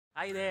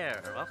Hi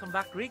there, welcome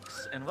back,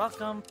 Rix, and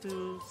welcome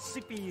to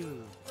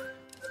CPU.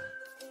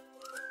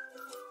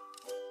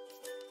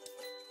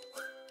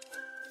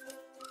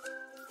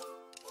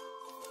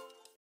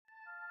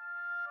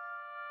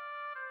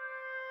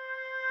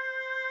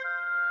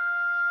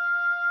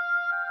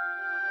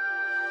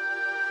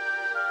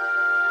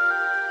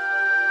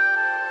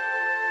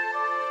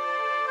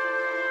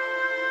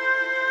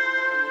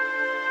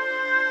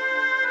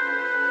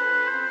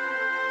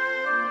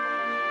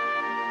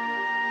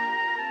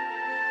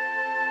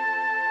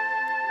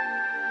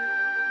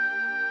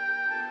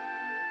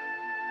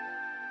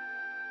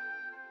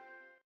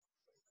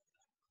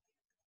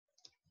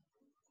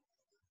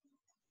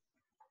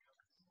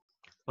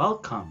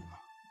 Welcome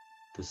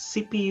to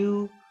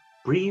CPU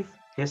Brief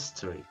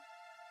History.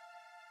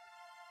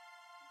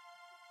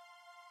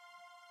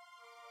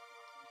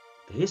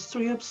 The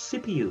history of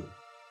CPU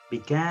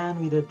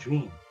began with a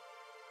dream,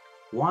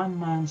 one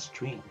man's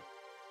dream.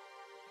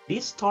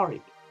 This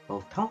story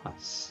will tell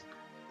us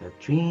that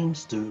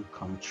dreams do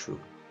come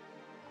true.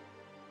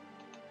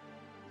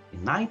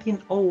 In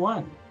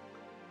 1901,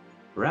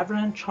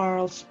 Reverend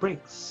Charles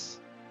Briggs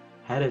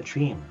had a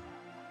dream,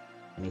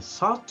 and he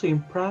sought to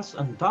impress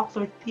on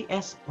Dr.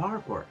 T.S.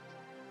 Barbour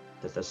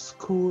that a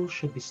school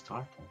should be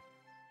started.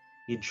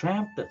 He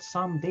dreamt that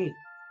someday he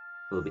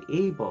will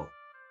be able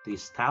to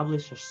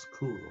establish a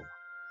school.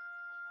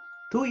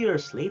 2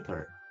 years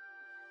later,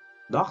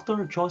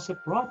 Dr. Joseph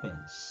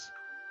Robbins,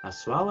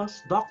 as well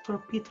as Dr.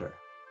 Peter,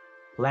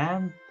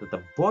 planned that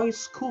a boys'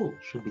 school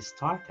should be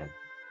started.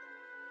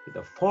 With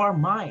the four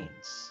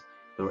minds,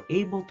 they were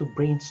able to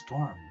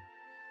brainstorm,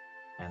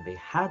 and they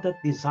had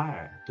that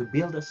desire to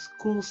build a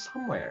school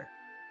somewhere,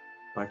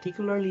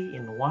 particularly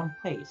in one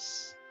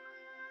place.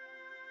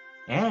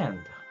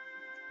 And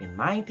in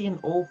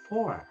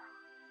 1904,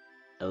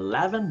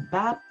 11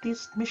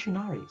 Baptist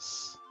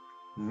missionaries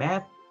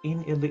met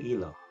in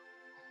Iloilo.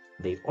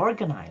 They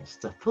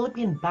organized the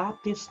Philippine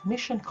Baptist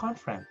Mission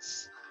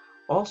Conference,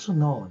 also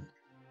known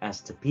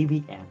as the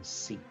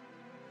PBMC.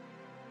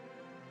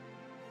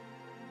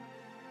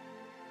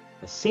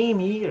 The same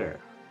year,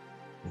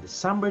 in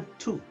December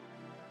 2,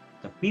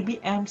 the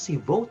PBMC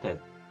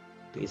voted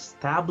to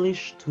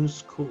establish two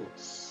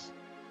schools,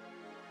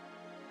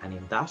 an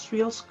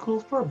industrial school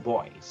for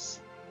boys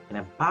and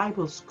a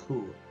Bible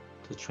school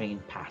to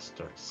train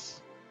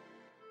pastors.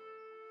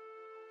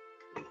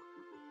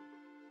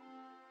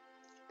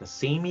 The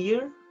same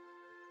year,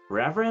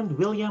 Reverend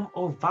William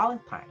O.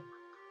 Valentine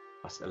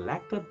was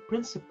elected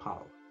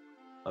principal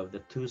of the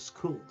two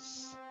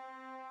schools.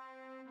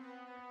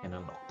 And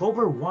on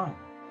October 1,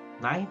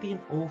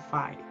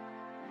 1905,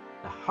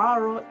 the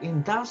Haro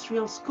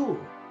Industrial School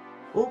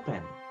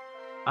opened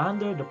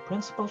under the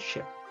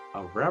principalship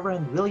of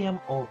Reverend William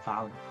O.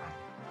 Valentine.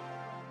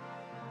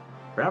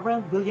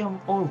 Reverend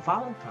William O.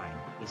 Valentine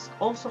is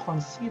also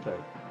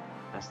considered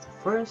as the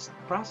first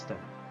president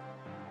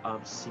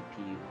of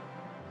CPU.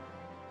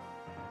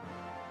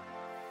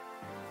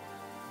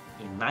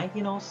 In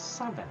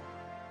 1907,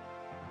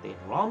 the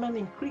enrollment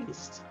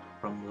increased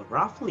from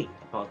roughly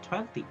about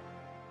 20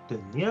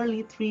 to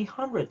nearly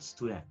 300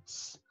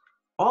 students,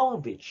 all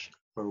of which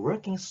were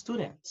working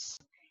students,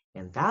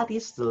 and that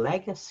is the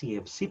legacy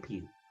of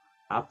CPU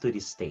up to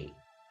this day.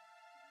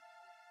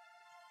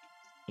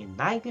 In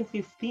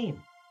 1915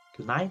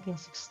 to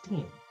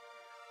 1916,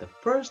 the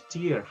first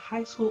year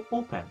high school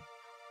opened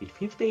with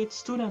 58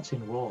 students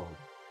enrolled,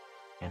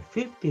 and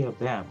 50 of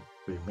them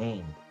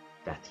remained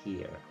that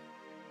year.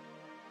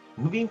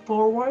 Moving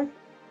forward,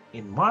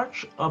 in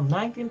March of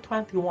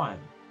 1921,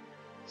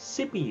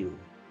 CPU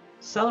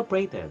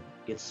celebrated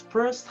its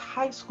first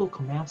high school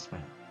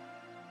commencement,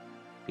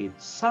 with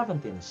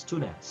 17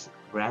 students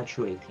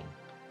graduating.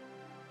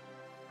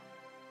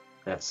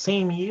 That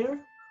same year,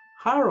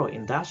 Haro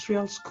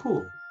Industrial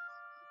School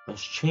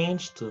was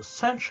changed to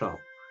Central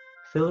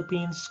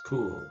Philippine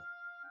School.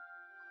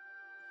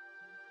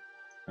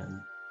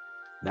 And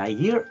the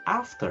year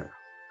after,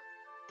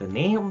 the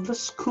name of the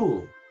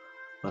school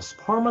was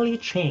formally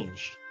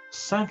changed to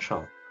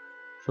Central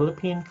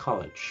Philippine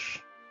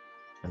College.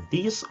 And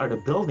these are the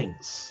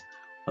buildings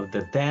of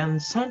the then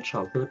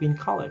Central Philippine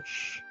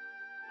College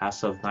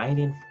as of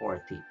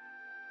 1940.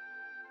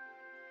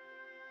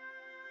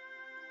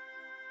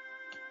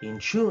 In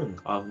June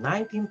of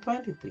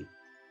 1923,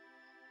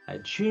 a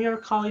junior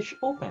college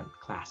opened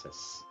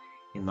classes,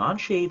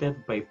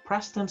 enunciated by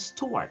President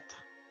Stewart.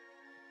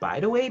 By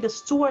the way, the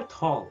Stewart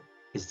Hall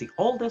is the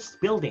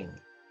oldest building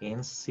in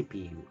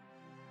CPU.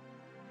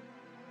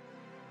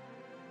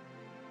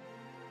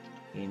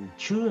 In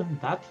June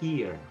that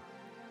year,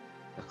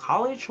 the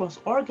college was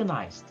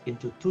organized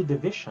into two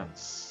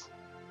divisions: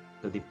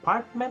 the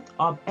Department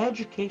of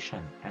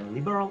Education and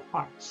Liberal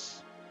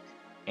Arts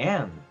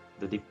and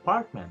the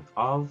Department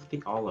of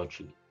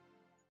Theology.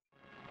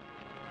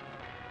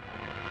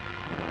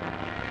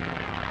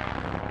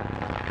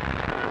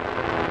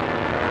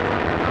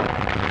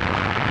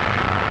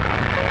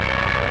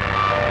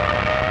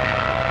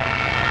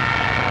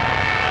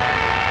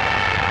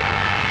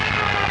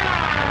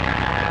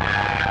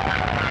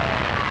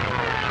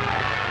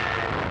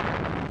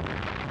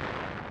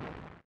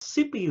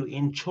 CPU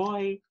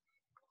enjoy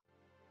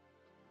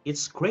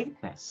its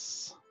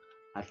greatness,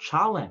 a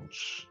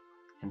challenge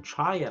and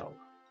trial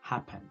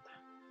happened.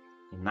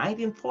 In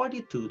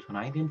 1942 to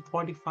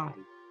 1945,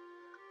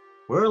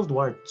 World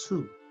War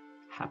II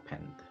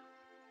happened.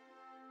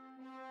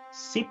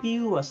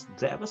 CPU was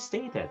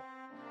devastated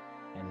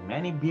and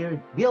many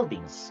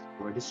buildings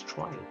were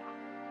destroyed.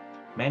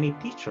 Many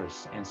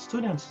teachers and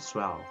students as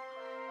well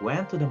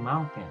went to the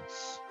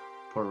mountains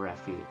for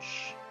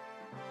refuge.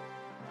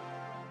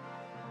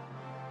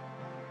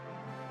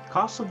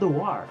 Because of the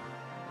war,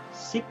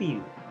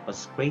 CPU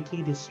was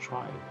greatly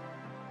destroyed,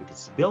 with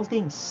its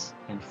buildings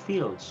and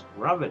fields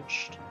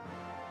ravaged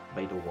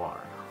by the war.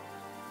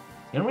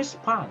 In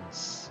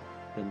response,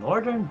 the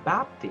Northern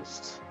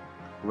Baptists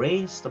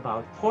raised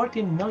about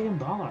 $14 million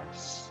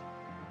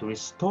to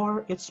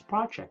restore its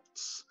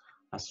projects,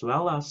 as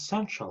well as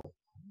Central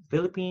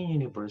Philippine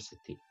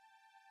University.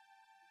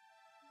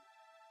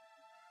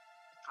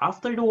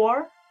 After the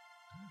war,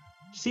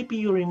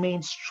 CPU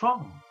remained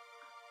strong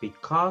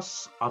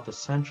because of the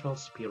Central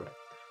Spirit.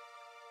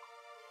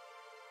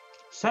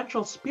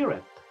 Central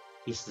Spirit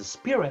is the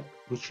spirit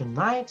which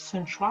unites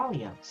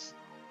Centralians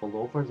all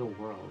over the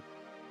world.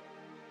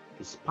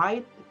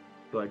 Despite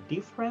you are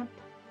different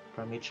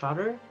from each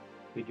other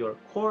with your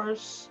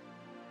course,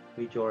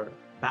 with your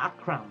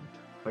background,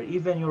 or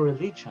even your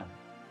religion,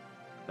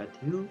 but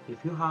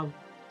if you have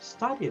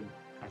studied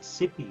at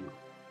CPU,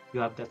 you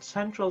have that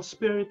central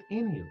spirit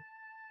in you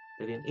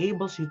that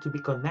enables you to be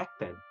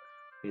connected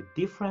with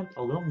different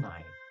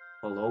alumni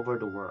all over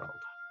the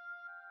world.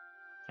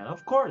 And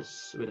of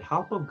course, with the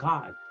help of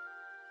God,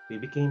 we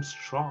became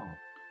strong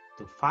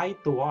to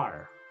fight the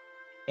war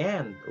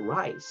and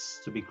rise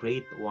to be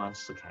great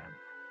once again.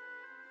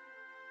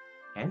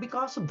 And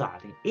because of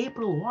that, in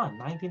April 1,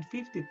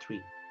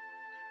 1953,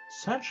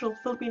 Central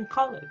Philippine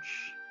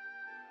College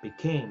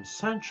became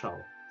Central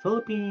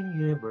Philippine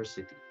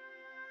University.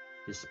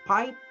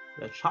 Despite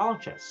the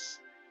challenges,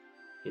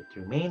 it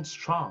remained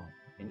strong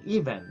and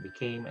even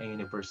became a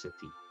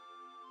university.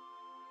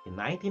 In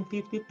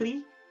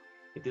 1953,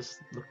 it is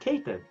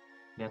located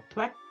in a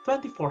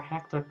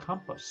 24-hectare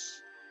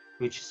campus,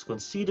 which is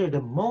considered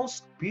the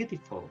most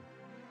beautiful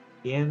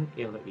in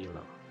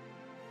Iloilo.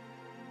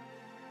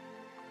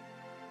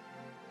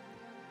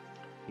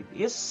 It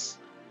is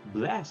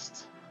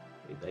blessed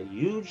with a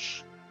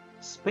huge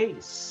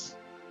space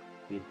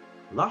with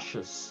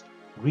luscious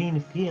green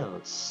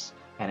fields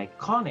and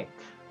iconic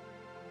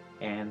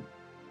and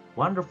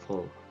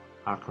wonderful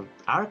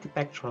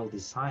architectural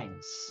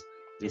designs.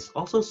 It is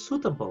also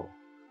suitable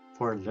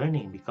for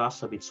learning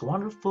because of its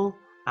wonderful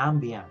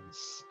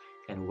ambience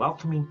and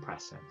welcoming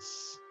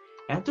presence.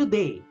 And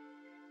today,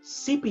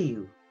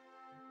 CPU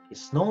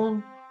is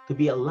known to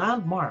be a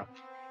landmark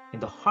in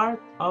the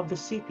heart of the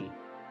city.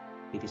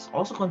 It is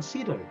also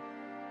considered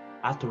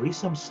a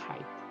tourism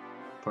site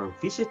for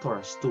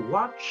visitors to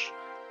watch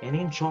and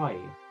enjoy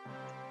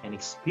and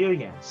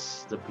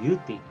experience the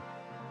beauty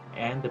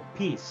and the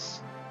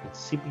peace that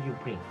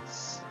CPU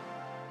brings.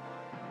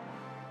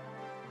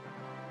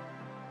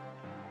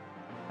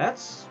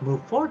 Let's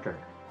move further.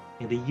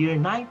 In the year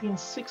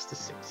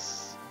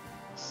 1966,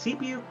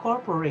 CPU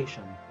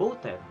Corporation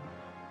voted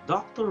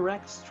Dr.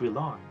 Rex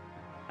Trilon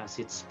as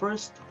its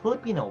first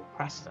Filipino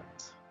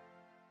president.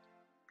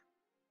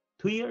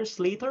 2 years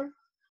later,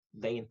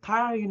 the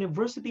entire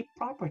university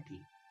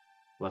property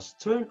was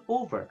turned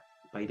over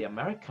by the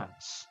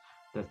Americans,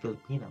 the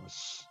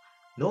Filipinos,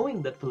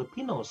 knowing that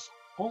Filipinos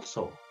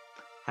also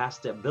has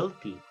the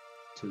ability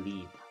to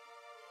lead.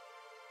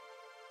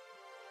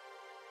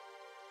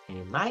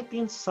 In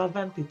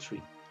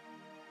 1973,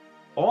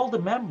 all the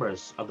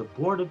members of the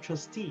Board of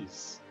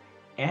Trustees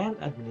and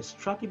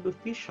administrative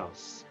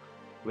officials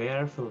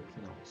were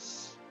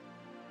Filipinos.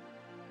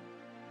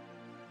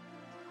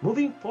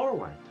 Moving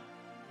forward,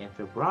 in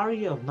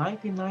February of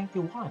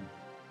 1991,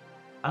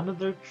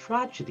 another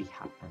tragedy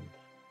happened.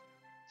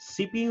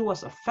 CPU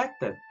was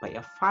affected by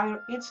a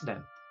fire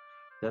incident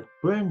that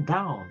burned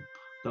down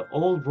the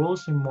old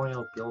Rose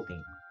Memorial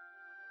Building.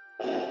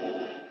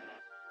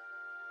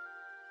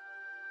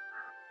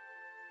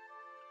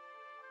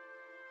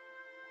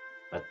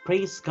 But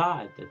praise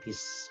God that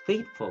He's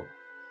faithful,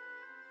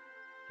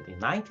 that in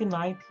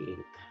 1998,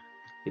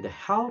 with the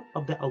help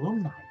of the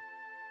alumni,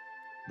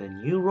 the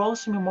new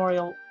Rose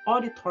Memorial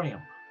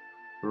Auditorium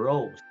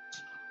rose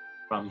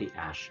from the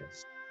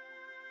ashes.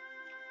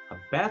 A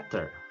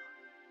better,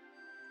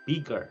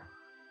 bigger,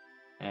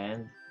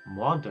 and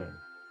modern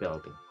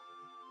building.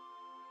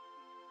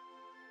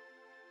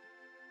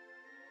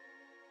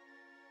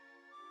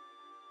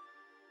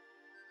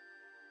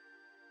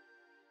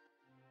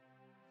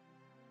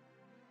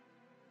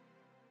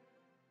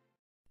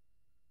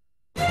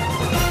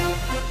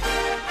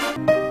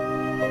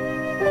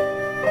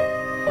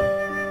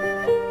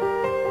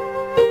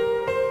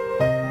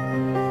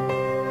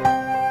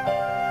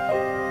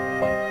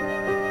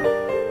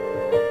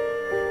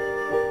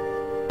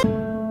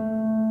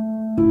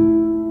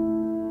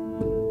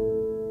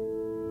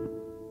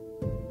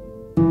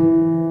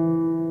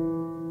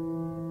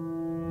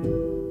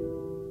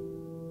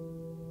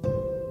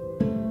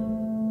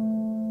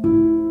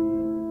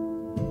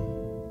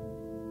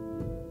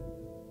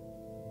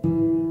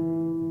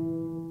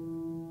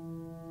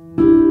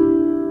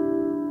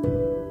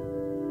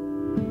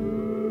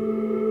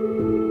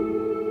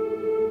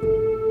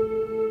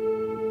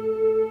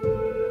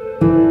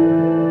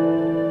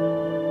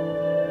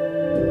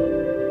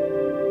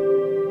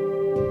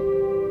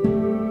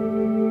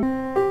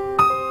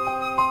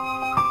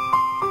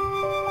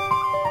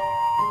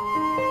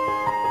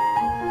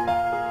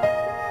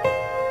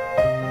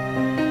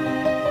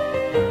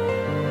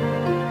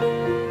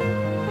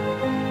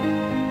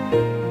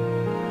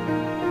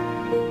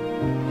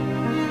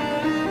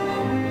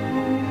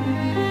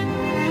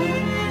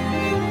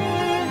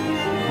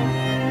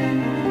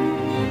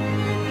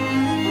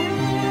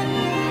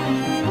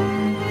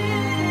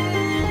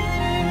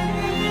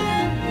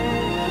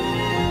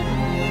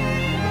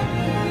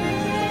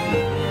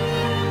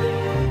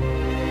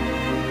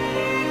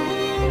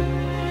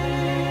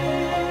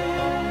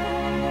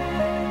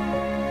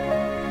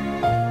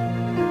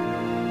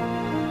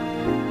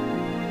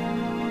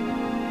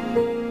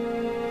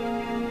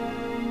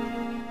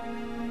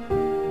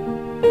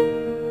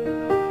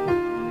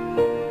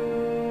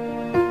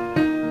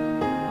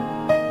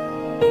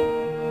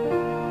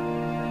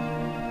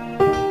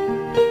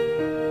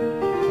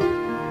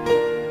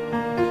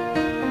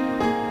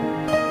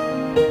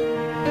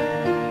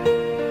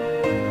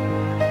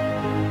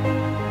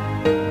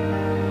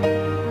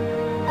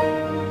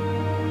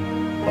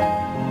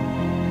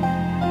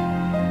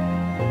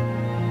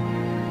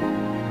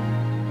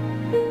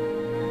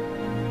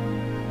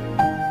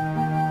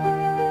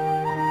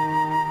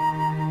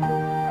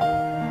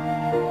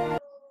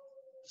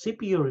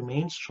 CPU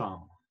remains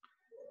strong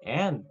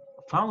and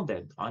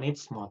founded on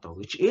its motto,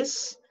 which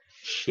is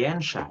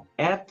Scientia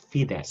et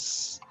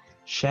Fides.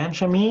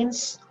 Scientia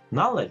means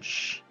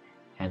knowledge,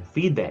 and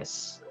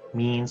Fides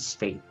means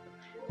faith,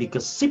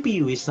 because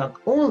CPU is not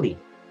only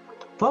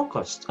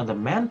focused on the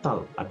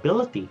mental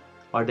ability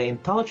or the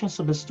intelligence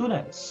of the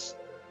students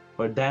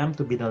for them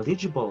to be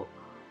knowledgeable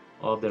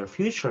of their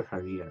future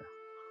career,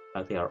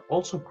 but they are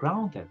also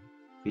grounded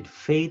with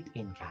faith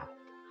in God.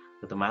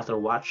 That no matter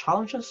what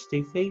challenges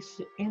they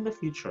face in the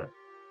future,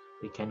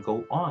 they can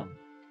go on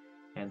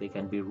and they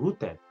can be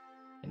rooted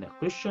in a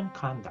Christian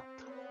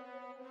conduct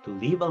to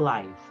live a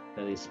life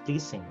that is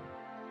pleasing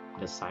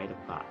in the sight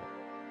of God.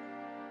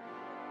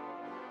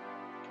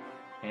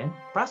 And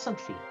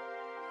presently,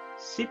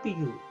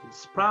 CPU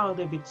is proud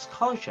of its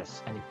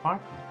colleges and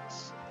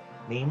departments,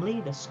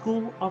 namely the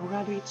School of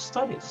Graduate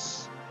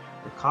Studies,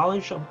 the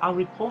College of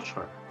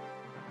Agriculture,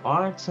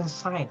 Arts and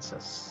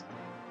Sciences,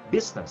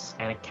 Business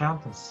and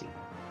Accountancy,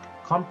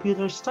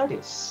 Computer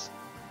Studies,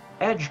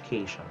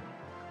 Education,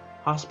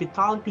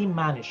 Hospitality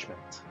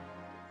Management,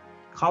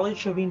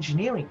 College of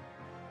Engineering,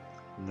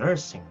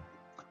 Nursing,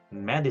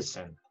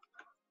 Medicine,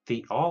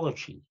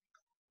 Theology,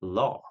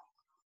 Law,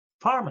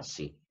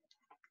 Pharmacy,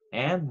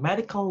 and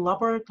Medical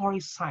Laboratory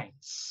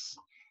Science.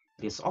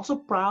 It is also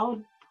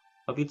proud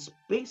of its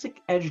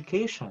basic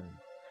education,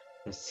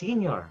 the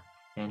senior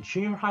and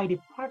junior high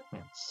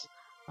departments,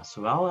 as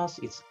well as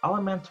its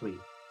elementary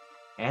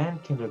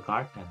and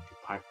kindergarten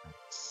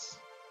departments.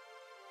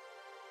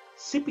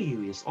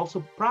 CPU is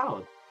also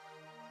proud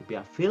to be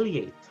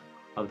affiliate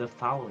of the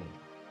following: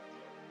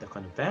 the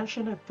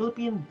Convention of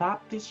Philippine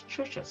Baptist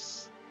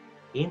Churches,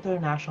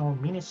 International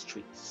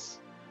Ministries,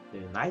 the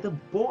United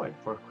Board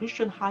for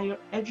Christian Higher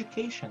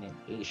Education in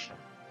Asia,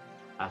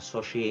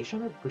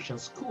 Association of Christian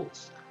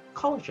Schools,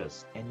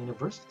 Colleges, and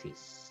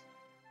Universities,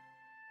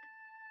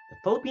 the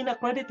Philippine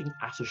Accrediting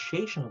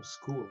Association of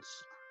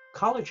Schools,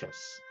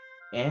 Colleges,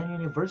 and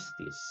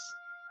Universities,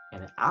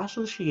 and the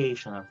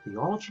Association of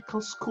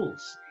Theological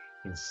Schools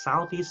in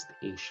Southeast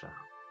Asia.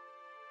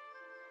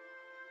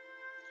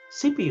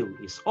 CPU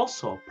is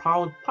also a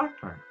proud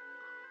partner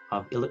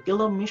of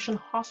Iloilo Mission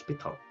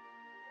Hospital.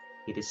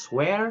 It is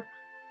where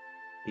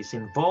it is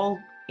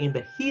involved in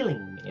the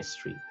healing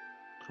ministry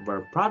of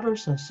our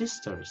brothers and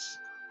sisters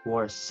who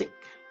are sick.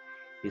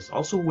 It is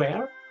also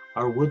where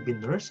our would-be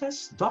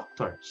nurses,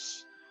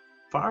 doctors,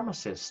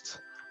 pharmacists,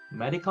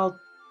 medical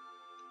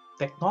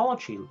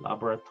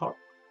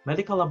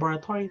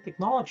laboratory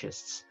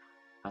technologists,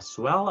 as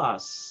well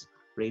as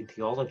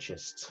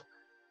radiologists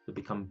to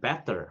become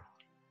better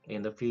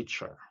in the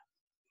future.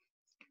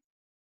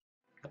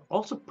 I'm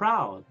also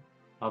proud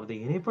of the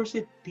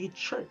University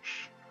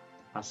Church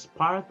as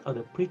part of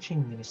the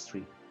preaching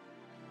ministry.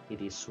 It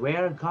is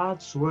where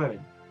God's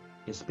word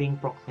is being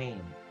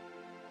proclaimed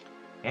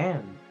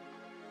and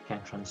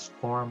can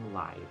transform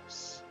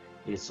lives.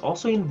 It is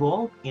also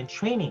involved in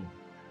training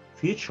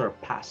future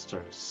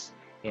pastors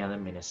in the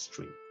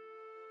ministry.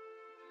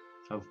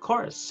 Of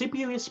course,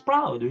 CPU is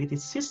proud with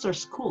its sister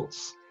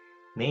schools,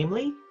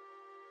 namely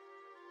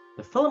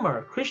the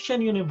Philomar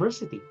Christian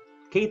University,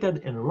 located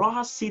in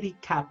Rojas City,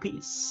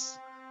 Capiz.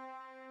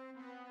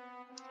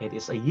 It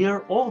is a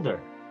year older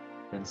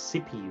than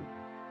CPU,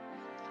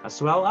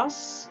 as well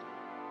as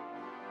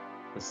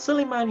the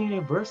Silliman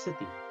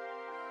University,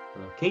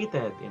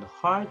 located in the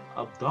heart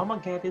of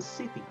Dumaguete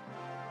City,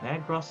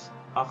 Negros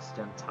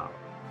Occidental.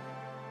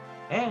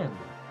 And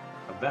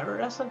a very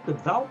recent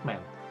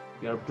development,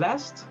 we are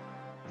blessed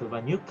to have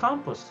a new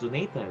campus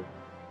donated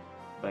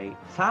by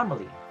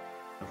family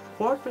of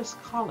Fortress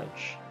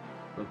College,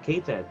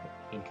 located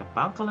in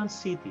Cabancalan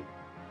City,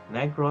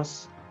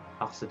 Negros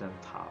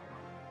Occidental.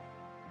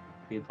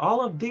 With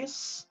all of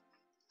this,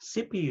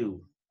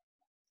 CPU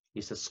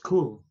is a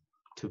school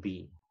to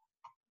be.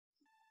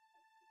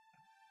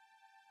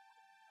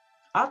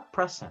 At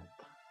present,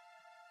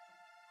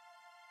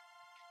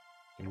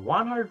 in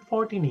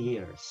 114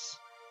 years,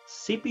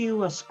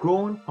 CPU has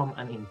grown from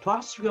an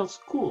industrial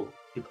school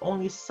with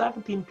only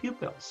 17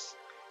 pupils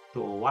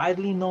to a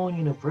widely known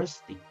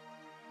university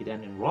with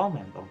an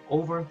enrollment of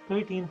over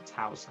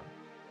 13,000.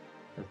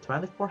 The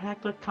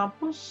 24-hectare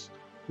campus,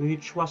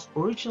 which was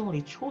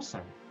originally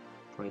chosen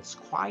for its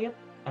quiet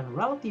and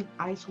relative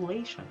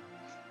isolation,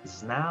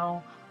 is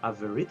now a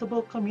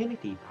veritable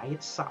community by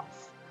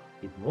itself,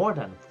 with more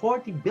than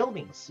 40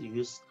 buildings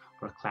used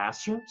for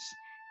classrooms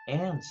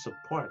and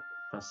support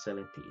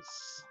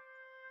facilities.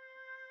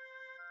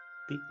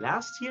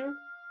 Last year,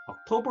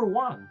 October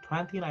 1,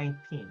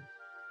 2019,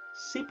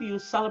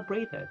 CPU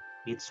celebrated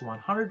its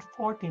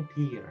 114th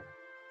year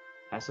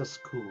as a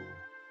school,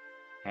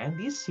 and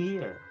this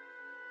year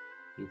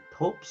it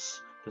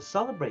hopes to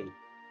celebrate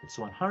its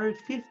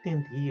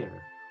 115th year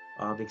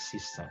of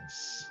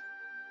existence.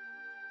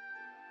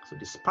 So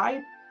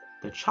despite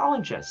the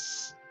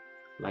challenges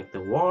like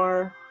the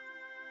war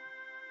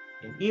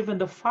and even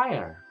the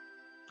fire,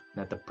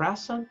 and at the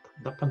present,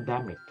 the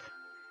pandemic,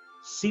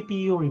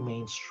 CPU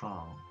remains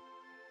strong.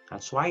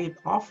 That's why it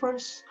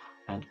offers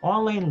an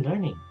online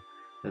learning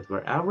that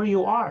wherever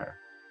you are,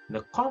 in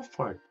the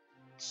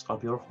comforts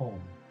of your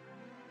home,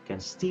 can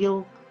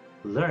still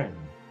learn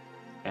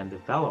and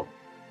develop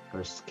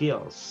your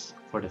skills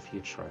for the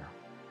future.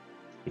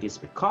 It is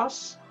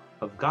because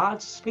of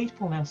God's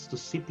faithfulness to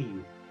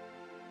CPU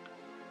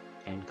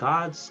and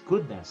God's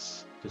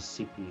goodness to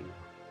CPU.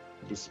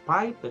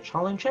 Despite the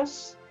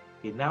challenges,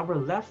 He never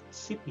left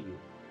CPU,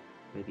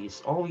 but He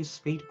is always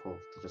faithful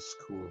to the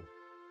school.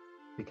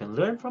 We can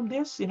learn from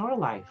this in our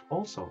life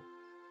also.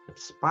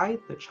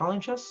 Despite the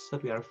challenges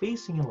that we are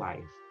facing in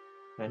life,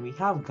 when we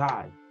have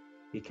God,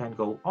 we can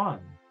go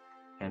on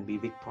and be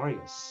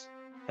victorious,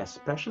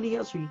 especially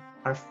as we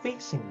are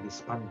facing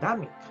this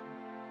pandemic.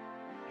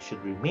 We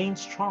should remain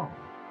strong,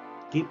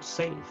 keep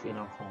safe in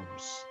our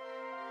homes,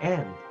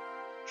 and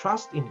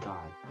trust in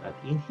God that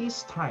in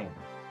His time,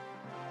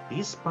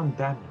 this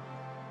pandemic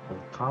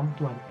will come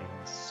to an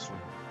end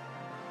soon.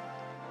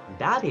 And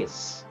that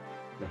is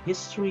the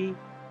history,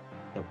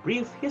 the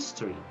brief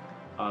history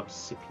of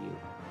CPU.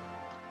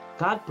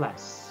 God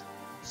bless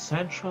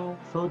Central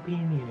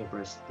Philippine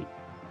University.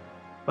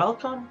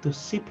 Welcome to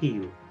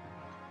CPU,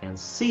 and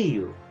see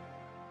you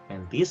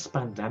when this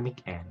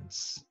pandemic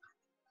ends,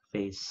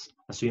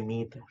 as we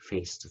meet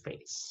face to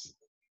face.